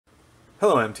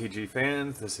Hello MTG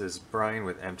fans, this is Brian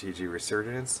with MTG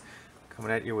Resurgence, coming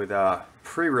at you with a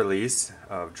pre-release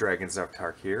of Dragons of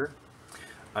Tarkir.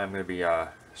 I'm going to be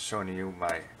showing you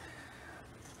my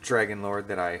Dragon Lord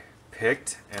that I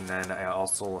picked, and then I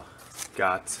also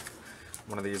got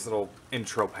one of these little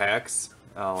intro packs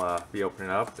I'll be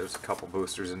opening up. There's a couple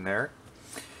boosters in there.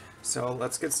 So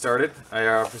let's get started. I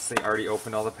obviously already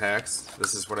opened all the packs.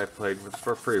 This is what I played with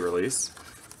for pre-release,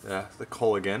 the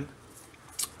Culligan.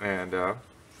 And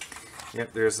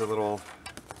yep, there's a little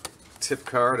tip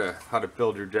card of how to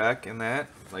build your deck in that,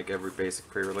 like every basic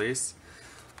pre-release.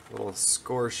 Little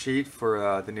score sheet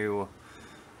for the new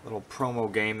little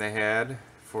promo game they had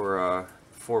for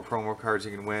 4 promo cards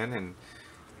you can win, and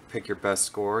pick your best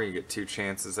score. You get 2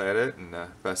 chances at it, and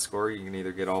best score you can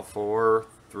either get all 4,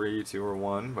 3, 2, or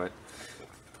 1. But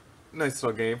nice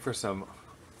little game for some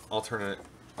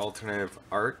alternative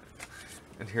art.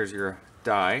 And here's your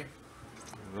die.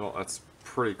 Well, that's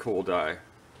pretty cool die.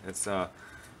 It's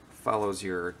follows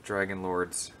your Dragon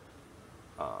Lord's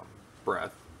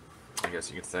breath, I guess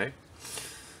you could say.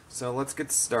 So let's get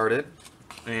started,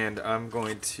 and I'm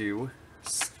going to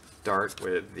start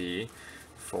with the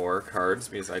 4 cards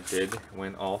because I did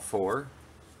win all 4.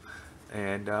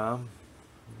 And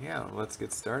yeah, let's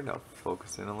get started. I'll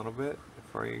focus in a little bit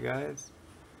for you guys.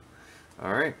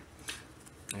 All right,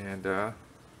 and well,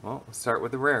 we'll start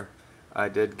with the rare. I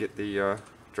did get the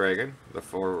Dragon, the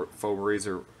Faux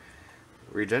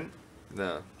Regent,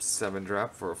 the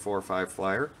 7-drop for a 4/5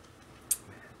 flyer.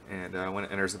 And when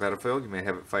it enters the battlefield, you may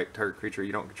have it fight target creature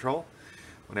you don't control.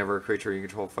 Whenever a creature you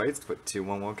control fights, put 2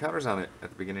 1/1 counters on it at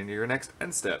the beginning of your next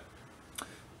end step.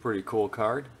 Pretty cool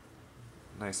card.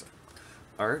 Nice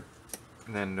art.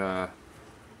 And then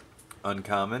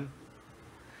uncommon.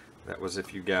 That was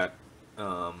if you got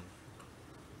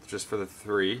just for the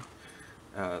 3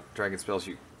 dragon spells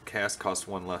you cast cost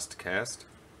 1 less to cast.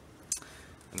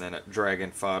 And then a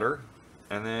Dragon Fodder,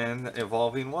 and then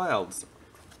Evolving Wilds.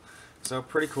 So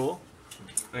pretty cool.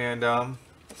 And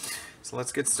so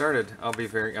let's get started. I'll be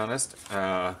very honest.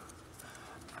 I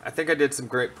think I did some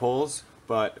great pulls,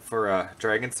 but for a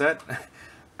dragon set,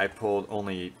 I pulled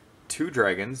only 2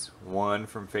 dragons, 1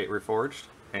 from Fate Reforged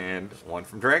and 1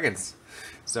 from Dragons.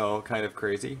 So kind of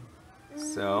crazy.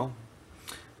 So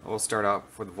we'll start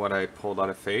off with what I pulled out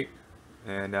of Fate.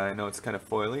 And I know it's kind of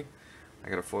foily. I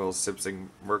got a foil Sipsing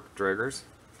Merc Draggers,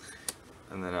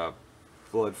 and then a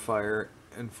Bloodfire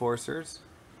Enforcers.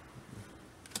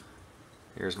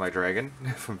 Here's my dragon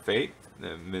from Fate,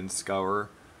 the Minscour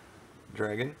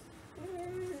Dragon.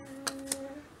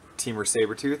 Teamer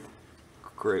Sabertooth,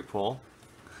 great pull.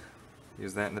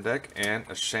 Use that in the deck, and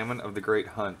a Shaman of the Great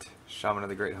Hunt.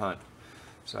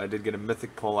 So I did get a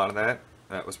mythic pull out of that.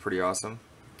 That was pretty awesome.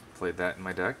 Played that in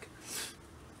my deck.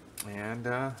 And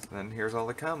then here's all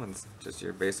the commons, just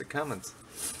your basic commons.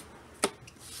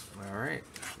 Alright,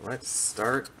 let's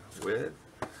start with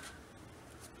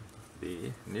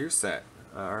the new set.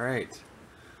 Alright,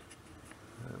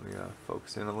 let me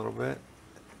focus in a little bit.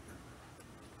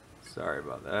 Sorry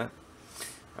about that.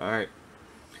 Alright,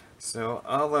 so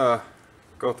I'll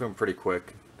go through them pretty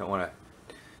quick. Don't want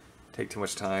to take too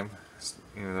much time.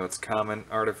 Even though it's common,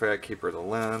 artifact, keeper of the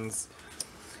lens.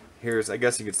 Here's, I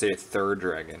guess you could say, a 3rd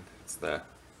dragon. It's the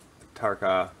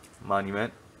Tarkir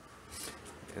Monument.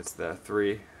 It's the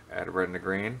 3, add a red and a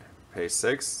green, pay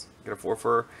 6, get a 4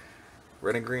 for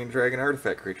red and green dragon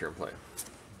artifact creature in play.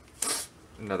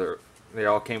 They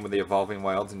all came with the Evolving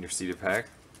Wilds in your seeded pack.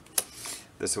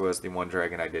 This was the 1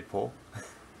 dragon I did pull,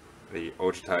 the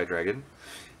Ojutai dragon,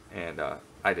 and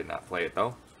I did not play it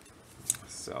though.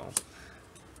 So,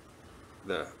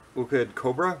 the Ukid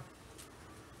Cobra.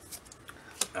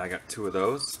 I got 2 of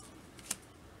those.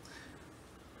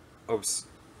 Oops.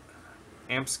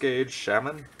 Ampscage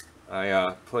Shaman.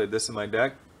 I played this in my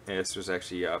deck. And this was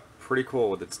actually pretty cool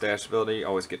with its dash ability,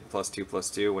 always getting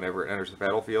 +2/+2 whenever it enters the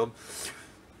battlefield.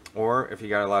 Or if you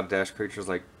got a lot of dash creatures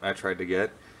like I tried to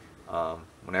get,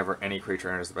 whenever any creature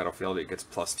enters the battlefield, it gets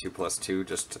 +2/+2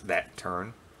 just that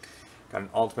turn. Got an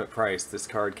ultimate price. This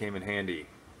card came in handy.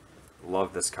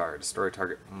 Love this card. Destroy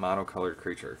target monocolored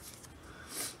creature.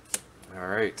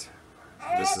 Alright,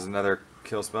 this is another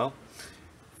kill spell,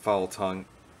 Foul Tongue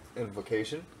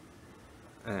Invocation,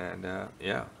 and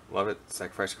yeah, love it.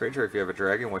 Sacrifice a creature if you have a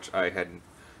dragon, which I had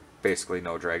basically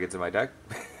no dragons in my deck,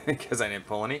 because I didn't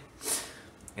pull any.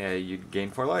 You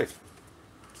gain 4 life.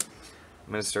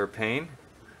 Minister of Pain,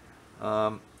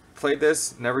 played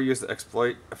this, never used the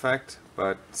exploit effect,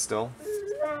 but still,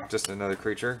 just another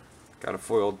creature. Got a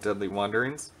foil Deadly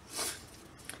Wanderings,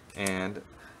 and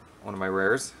one of my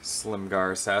rares,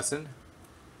 Slimgar Assassin,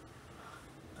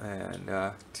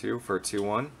 and 2 for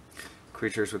 2/1.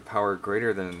 Creatures with power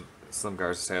greater than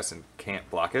Slimgar's Assassin can't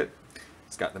block it.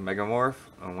 It's got the Megamorph,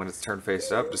 and when it's turned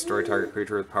face up, destroy target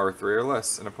creature with power 3 or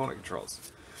less an opponent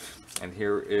controls. And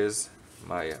here is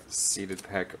my Seeded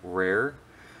Pack Rare,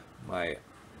 my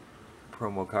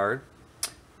promo card,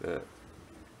 the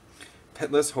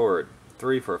Pitless Horde,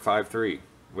 3 for a 5/3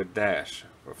 with dash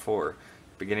for 4.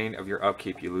 Beginning of your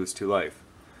upkeep, you lose 2 life.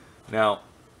 Now,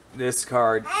 this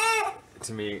card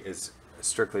to me is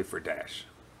strictly for dash.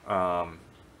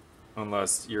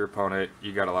 Unless your opponent,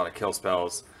 you got a lot of kill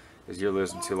spells, because you're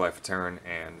losing 2 life a turn,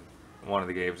 and one of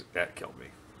the games that killed me.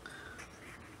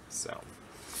 So,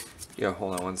 yeah,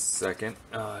 hold on one second.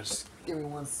 Just give me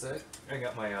one sec. I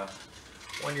got my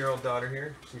 1-year-old daughter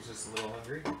here. She's just a little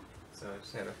hungry, so I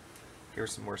just had to give her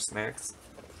some more snacks.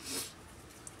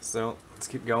 So let's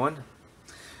keep going.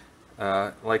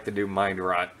 I like to do Mind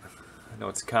Rot. I know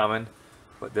it's common,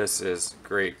 but this is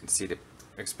great in seeded,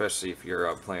 especially if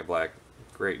you're playing black.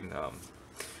 Great in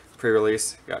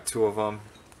pre-release. Got 2 of them.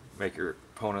 Make your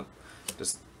opponent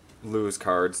just lose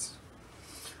cards.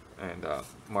 And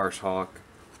Marsh Hawk,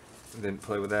 didn't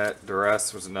play with that.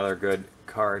 Duress was another good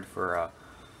card for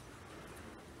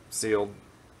sealed.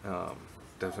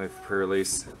 Definitely for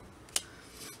pre-release.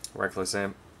 Reckless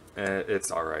Imp.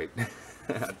 It's alright.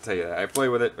 I'll tell you that. I play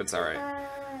with it, but it's alright.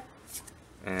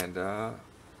 And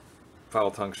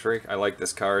Foul Tongue Shriek. I like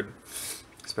this card,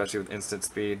 especially with instant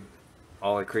speed.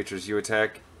 All the creatures you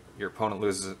attack, your opponent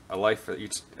loses a life for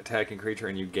each attacking creature,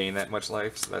 and you gain that much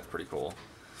life, so that's pretty cool.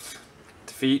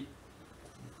 Defeat.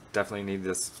 Definitely need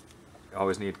this.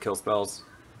 Always need kill spells.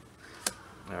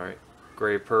 Alright.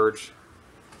 Grave Purge.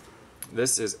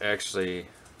 This is actually...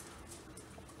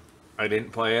 I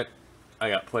didn't play it.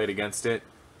 I got played against it,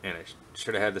 and I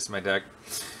should have had this in my deck.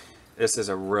 This is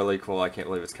a really cool, I can't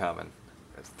believe it's common.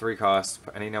 It's 3 costs,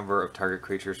 put any number of target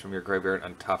creatures from your graveyard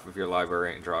on top of your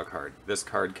library and draw a card. This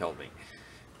card killed me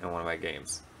in one of my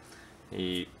games.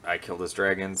 I killed his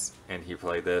dragons, and he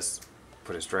played this,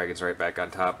 put his dragons right back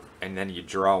on top, and then you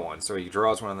draw one. So he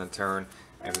draws one on the turn,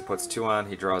 and if he puts 2 on,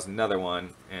 he draws another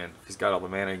one, and if he's got all the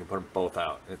mana, you can put them both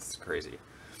out. It's crazy.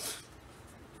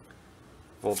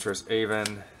 Vulturous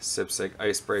Aven, Sipsig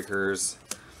Icebreakers.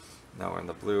 Now we're in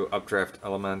the blue. Updraft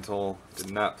Elemental.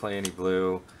 Did not play any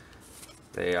blue.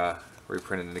 They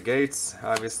reprinted Negates,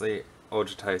 obviously.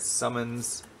 Ojutai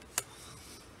Summons.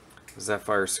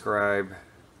 Zephyr Scribe.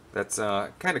 That's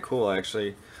kind of cool,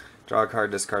 actually. Draw a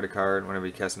card, discard a card. Whenever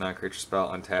you cast a non-creature spell,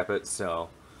 untap it. So,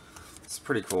 it's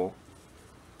pretty cool.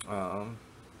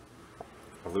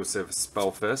 Elusive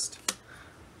Spellfist.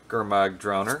 Gurmag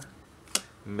Drowner.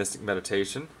 Mystic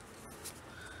Meditation.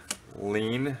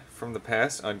 Lean from the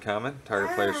Past, uncommon.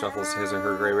 Target player shuffles his or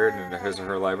her graveyard into his or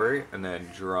her library, and then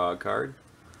draw a card.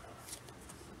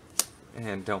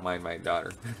 And don't mind my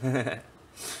daughter.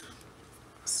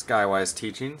 Skywise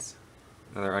Teachings,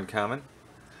 another uncommon.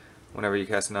 Whenever you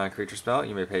cast a non-creature spell,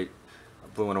 you may pay a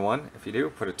blue and a 1. If you do,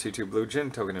 put a 2/2 blue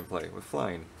Djinn token in play with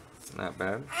flying. Not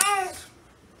bad.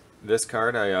 This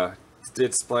card, I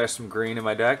did splash some green in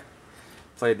my deck.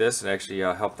 Played this, it actually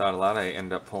helped out a lot. I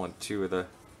ended up pulling 2 of the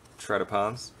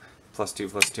Tretapons.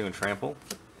 +2/+2 and trample.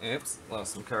 Oops,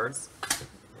 lost some cards.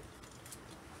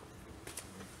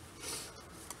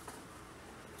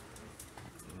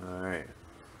 Alright.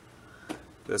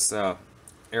 This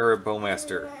Arab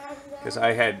Bowmaster. Because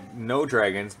I had no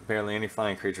dragons, barely any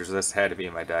flying creatures, this had to be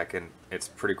in my deck, and it's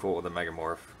pretty cool with the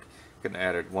Megamorph. Could have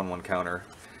added 1/1 counter.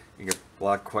 You can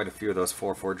block quite a few of those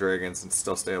 4/4 dragons and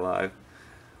still stay alive.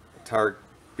 Tark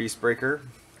Beastbreaker.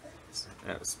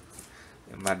 That was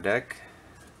in my deck.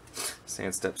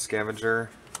 Sandstep Scavenger.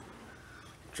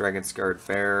 Dragon Scarred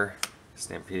Bear.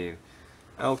 Stampede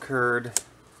Elkherd.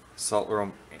 Salt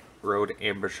Road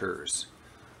Ambushers.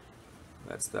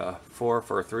 That's the 4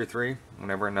 for a 3/3.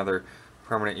 Whenever another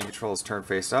permanent you control is turned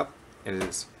face up, it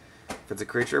is, if it's a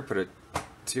creature, put a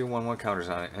 2/1/1 counters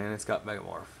on it, and it's got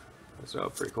Megamorph. So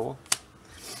pretty cool.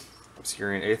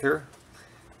 Obscurian Aether.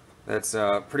 That's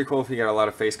pretty cool if you got a lot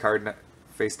of face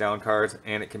down cards,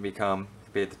 and it can become,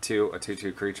 be it the 2, a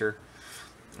 2/2 creature,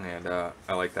 and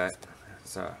I like that.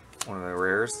 It's one of the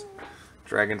rares.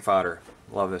 Dragon Fodder.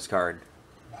 Love this card.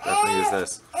 Definitely use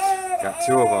this. Got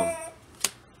 2 of them.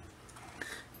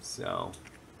 So,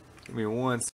 give me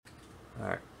one.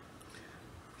 Alright.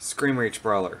 Scream Reach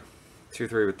Brawler.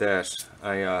 2/3 with dash.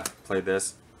 I played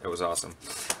this. It was awesome.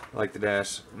 I like the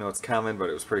dash. I know it's common, but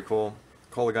it was pretty cool.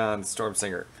 Kolaghan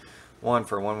Stormsinger. 1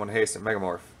 for 1/1 haste and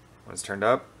Megamorph. When it's turned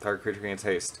up, target creature gains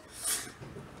haste.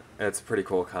 It's pretty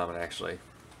cool common, actually.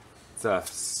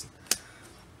 It's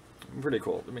pretty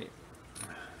cool to me.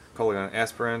 Kolaghan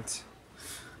Aspirant.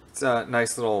 It's a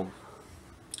nice little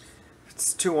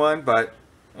It's 2/1, but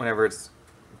whenever it's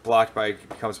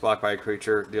becomes blocked by a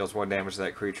creature, deals 1 damage to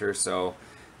that creature. So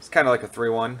it's kind of like a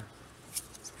 3/1.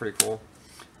 It's pretty cool.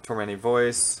 Tormenting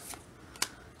Voice,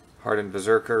 Hardened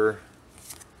Berserker,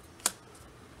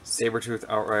 Sabertooth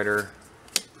Outrider,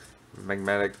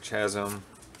 Magmatic Chasm,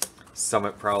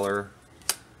 Summit Prowler,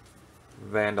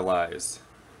 Vandalize,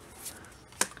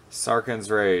 Sarkhan's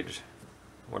Rage.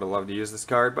 Would have loved to use this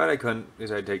card, but I couldn't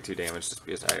because I'd take 2 damage just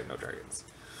because I have no dragons.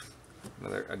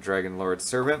 A Dragon Lord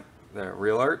Servant, the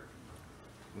real art.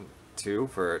 2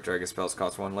 for dragon spells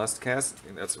cost 1 less to cast.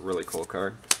 That's a really cool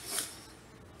card.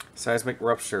 Seismic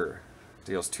Rupture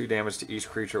deals 2 damage to each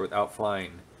creature without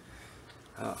flying.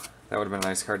 That would have been a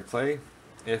nice card to play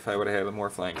if I would have had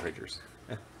more flying creatures.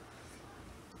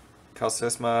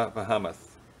 Kalsisma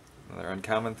Behemoth, another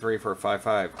uncommon 3 for a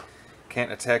 5/5.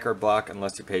 Can't attack or block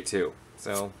unless you pay 2.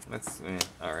 So that's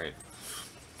alright.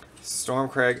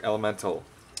 Stormcrag Elemental,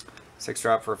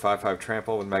 6-drop for a 5/5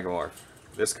 trample with Megamorph.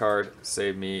 This card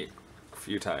saved me a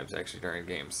few times actually during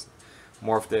games.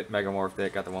 Morphed it, Megamorphed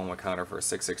it, got the 1/1 counter for a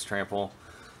 6/6 trample.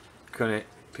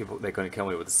 They couldn't kill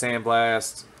me with the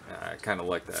Sandblast. I kind of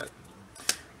like that.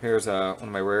 Here's one of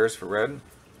my rares for red.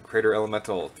 Crater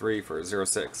Elemental, 3 for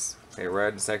 0/6. Pay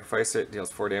red, sacrifice it,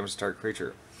 deals 4 damage to target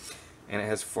creature. And it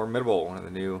has Formidable, one of the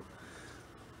new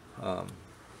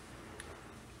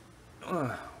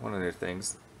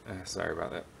things. Sorry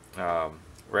about that.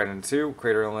 Red and 2,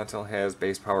 Crater Elemental has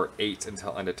base power 8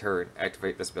 until end of turn.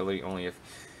 Activate this ability only if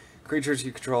creatures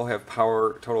you control have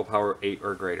total power 8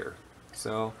 or greater.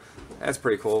 So that's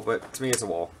pretty cool, but to me it's a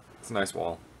wall. It's a nice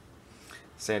wall.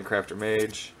 Sandcrafter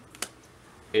Mage,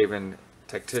 Aven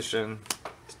Tactician,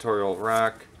 Tutorial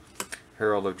Rock,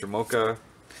 Herald of Jamoka,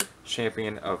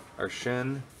 Champion of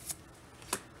Arshin,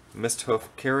 Misthoof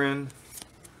Kirin,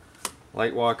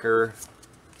 Lightwalker,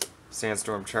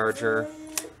 Sandstorm Charger,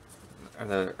 and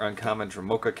the uncommon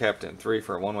Jamoka Captain, 3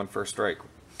 for a 1/1 first strike.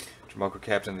 Jamoka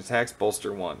Captain attacks,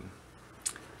 bolster 1.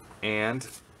 And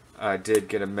I did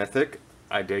get a mythic.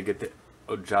 I did get the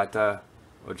Ojita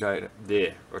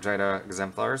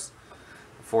Exemplars,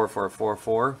 4 for a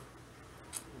 4/4.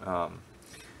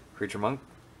 Creature Monk.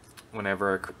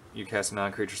 Whenever you cast a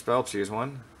non-creature spell, choose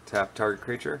one. Tap target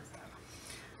creature.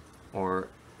 Or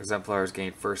Exemplars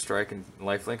gain first strike and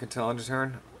lifelink until end of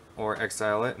turn. Or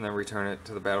exile it and then return it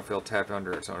to the battlefield tapped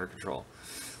under its owner control.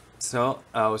 So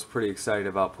I was pretty excited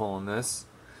about pulling this.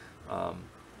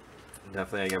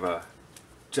 Definitely I give a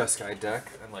Jeskai deck.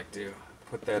 I'd like to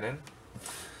put that in.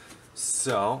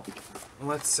 So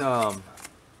let's zoom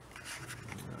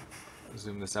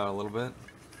this out a little bit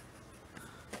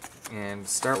and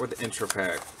start with the intro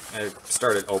pack. I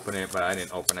started opening it, but I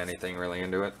didn't open anything really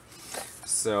into it.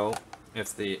 So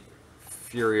it's the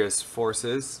Furious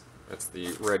Forces. That's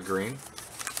the red-green.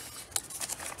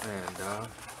 And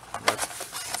let's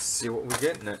see what we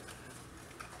get in it.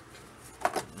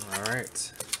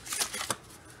 Alright.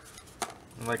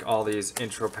 Like all these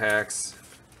intro packs,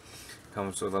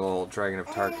 comes with a little Dragon of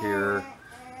Tarkir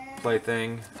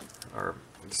plaything, or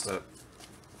just a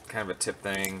kind of a tip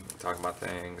thing, talking about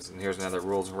things. And here's another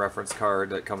rules and reference card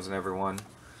that comes in every one.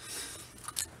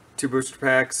 2 booster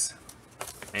packs,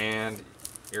 and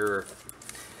your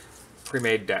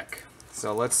pre-made deck.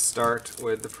 So let's start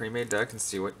with the pre-made deck and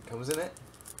see what comes in it.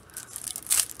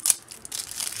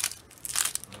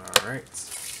 Alright.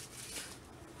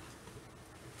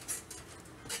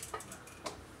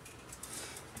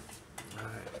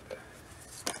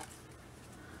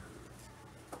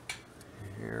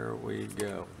 Here we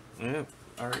go. Yep,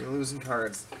 already losing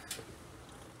cards.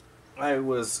 I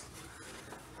was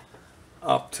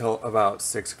up till about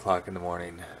 6 o'clock in the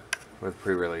morning with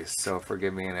pre-release, so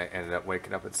forgive me, and I ended up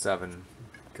waking up at 7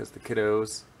 because the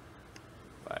kiddos.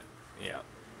 But yeah,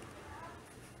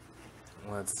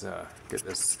 let's get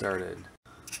this started.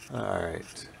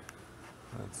 Alright,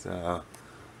 let's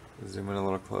zoom in a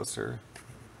little closer,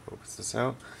 focus this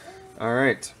out.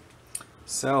 Alright,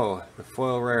 so the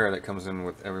foil rare that comes in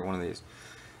with every one of these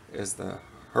is the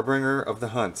Harbinger of the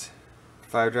Hunt.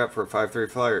 5-drop for a 5/3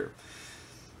 flyer.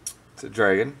 It's a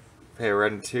dragon. Pay a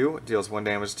red and 2. It deals 1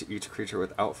 damage to each creature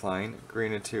without flying.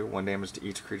 Green and 2. 1 damage to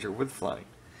each creature with flying.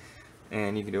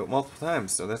 And you can do it multiple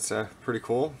times, so that's pretty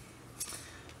cool.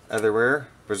 Other rare,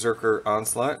 Berserker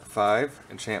Onslaught. 5.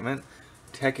 Enchantment.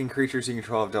 Attacking creatures you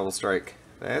control have double strike.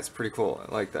 That's pretty cool.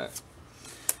 I like that.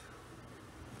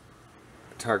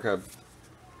 Tarkir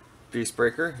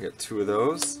Beastbreaker. You got 2 of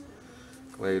those.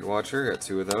 Glade Watcher. Got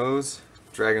 2 of those.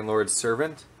 Dragon Lord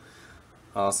Servant.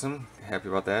 Awesome. Happy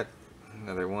about that.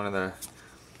 Another one of the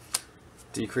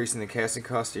decreasing the casting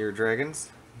cost of your dragons.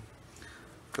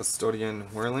 Custodian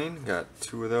Whirling. Got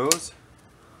 2 of those.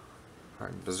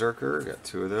 Hardened Berserker, got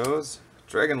 2 of those.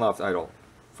 Dragonloft Idol,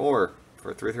 4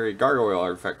 for 3/3 Gargoyle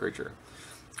artifact creature.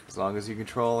 As long as you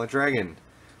control a dragon.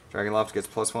 Dragonloft gets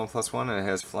 +1/+1 and it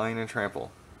has flying and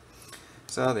trample.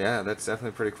 So yeah, that's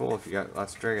definitely pretty cool if you got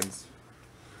lots of dragons.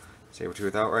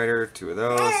 Saber-tooth Outrider, 2 of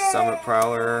those. Summit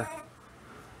Prowler.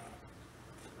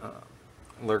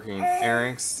 Lurking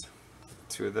Arynx,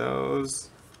 2 of those.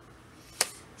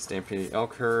 Stampede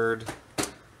Elkherd.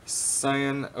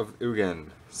 Scion of Ugin,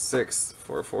 6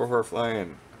 for 4/4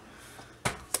 flying.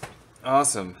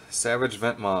 Awesome. Savage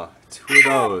Ventmaw, 2 of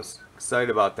those. Excited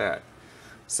about that.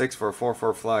 6 for a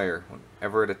 4/4 flyer.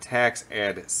 Whenever it attacks,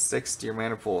 add 6 to your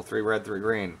mana pool. 3 red, 3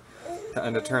 green. To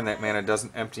end a turn, that mana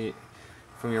doesn't empty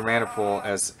from your mana pool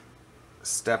as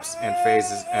steps and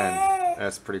phases end.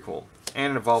 That's pretty cool.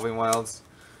 And Evolving Wilds.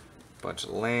 Bunch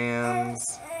of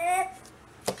lands.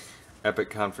 Epic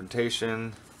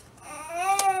Confrontation.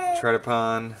 Tread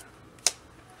Upon.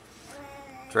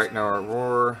 Draknar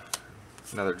Roar.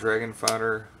 Another Dragon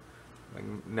Fodder.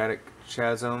 Magnetic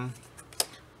Chasm.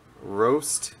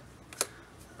 Roast.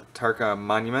 Tarka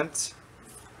Monument.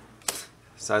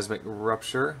 Seismic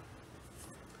Rupture.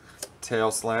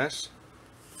 Tail Slash.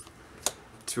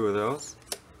 2 of those.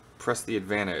 Press the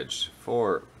Advantage.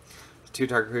 4. 2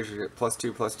 target creatures get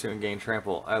 +2/+2 and gain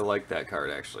trample. I like that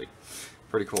card actually.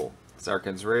 Pretty cool.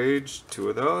 Zarkin's Rage. 2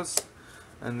 of those.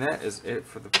 And that is it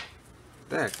for the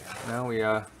deck. Now we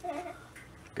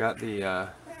got the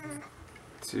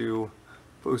 2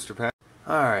 booster packs.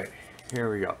 Alright, here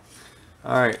we go.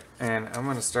 Alright, and I'm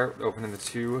going to start opening the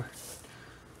 2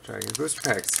 Dragon booster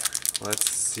packs. Let's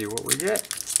see what we get.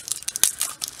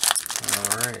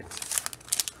 Alright.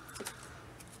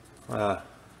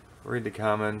 Read the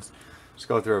comments. Just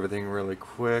go through everything really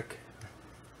quick.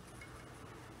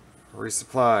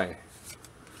 Resupply.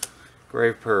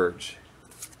 Grave Purge.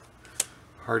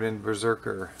 Hardened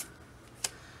Berserker.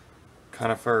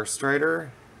 Conifer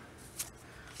Strider.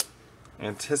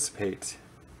 Anticipate.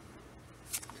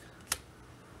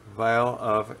 Vial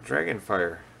of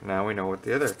Dragonfire. Now we know what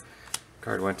the other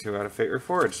card went to out of Fate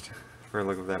Reforged. For a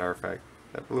look at that artifact.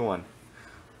 That blue one.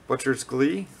 Butcher's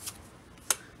Glee.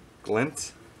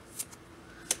 Glint.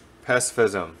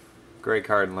 Pacifism. Great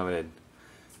card in Limited.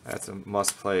 That's a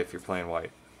must play if you're playing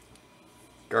white.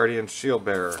 Guardian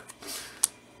Shieldbearer.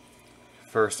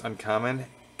 First uncommon,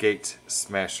 Gate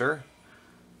Smasher.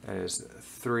 That is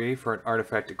 3 for an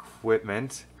artifact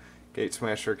equipment. Gate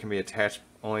Smasher can be attached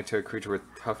only to a creature with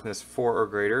toughness 4 or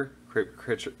greater.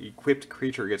 Equipped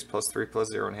creature gets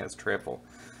 +3/+0 and has trample.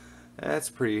 That's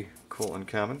pretty cool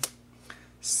uncommon.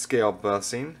 Scale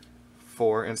Blessing.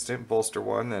 4 instant, bolster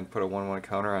 1, then put a 1/1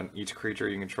 counter on each creature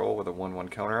you control with a 1/1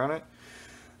 counter on it.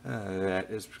 That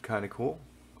is kind of cool.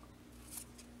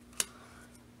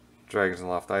 Dragon's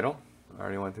Loft Idol.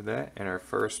 Already went through that. And our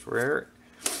first rare,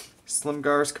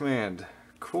 Slimgar's Command.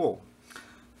 Cool.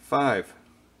 5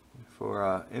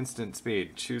 for instant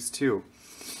speed. Choose 2.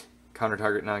 Counter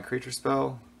target non-creature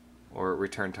spell, or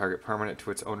return target permanent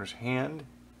to its owner's hand.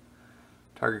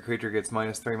 Target creature gets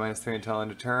 -3/-3 until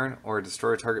end of turn, or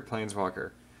destroy a target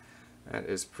planeswalker. That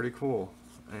is pretty cool.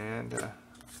 And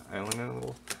I only know a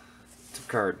little tip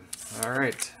card.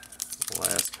 Alright,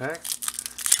 last pack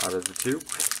out of the 2.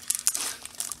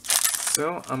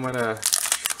 So I'm going to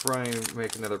try and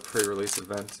make another pre-release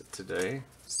event today.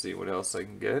 See what else I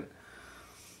can get.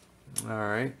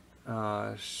 Alright,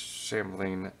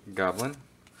 Shambling Goblin.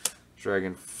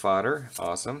 Dragon Fodder,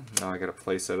 awesome. Now I got a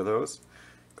playset of those.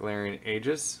 Glaring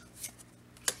Aegis.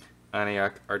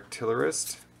 Aniak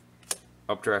Artillerist.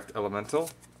 Updraft Elemental.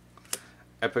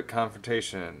 Epic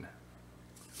Confrontation.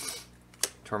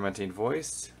 Tormenting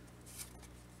Voice.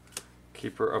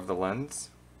 Keeper of the Lens.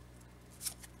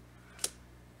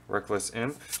 Reckless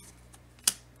Imp.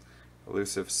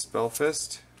 Elusive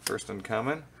Spellfist. First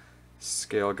uncommon.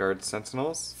 Scale Guard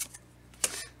Sentinels.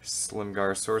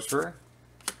 Slimgar Sorcerer.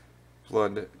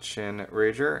 Blood Chin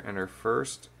Rager. And her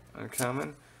first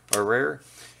uncommon, or rare,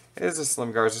 is a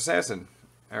Slimgar's Assassin.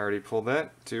 I already pulled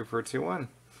that. 2 for 2/1.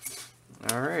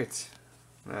 Alright.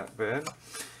 Not bad.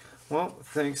 Well,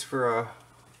 thanks for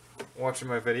watching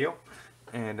my video.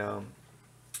 And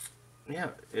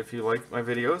yeah, if you like my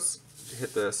videos,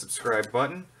 hit the subscribe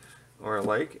button or a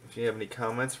like. If you have any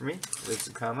comments for me, leave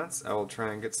some comments. I will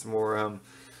try and get some more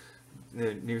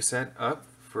new set up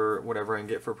for whatever I can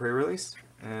get for pre-release.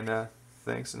 And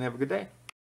thanks and have a good day.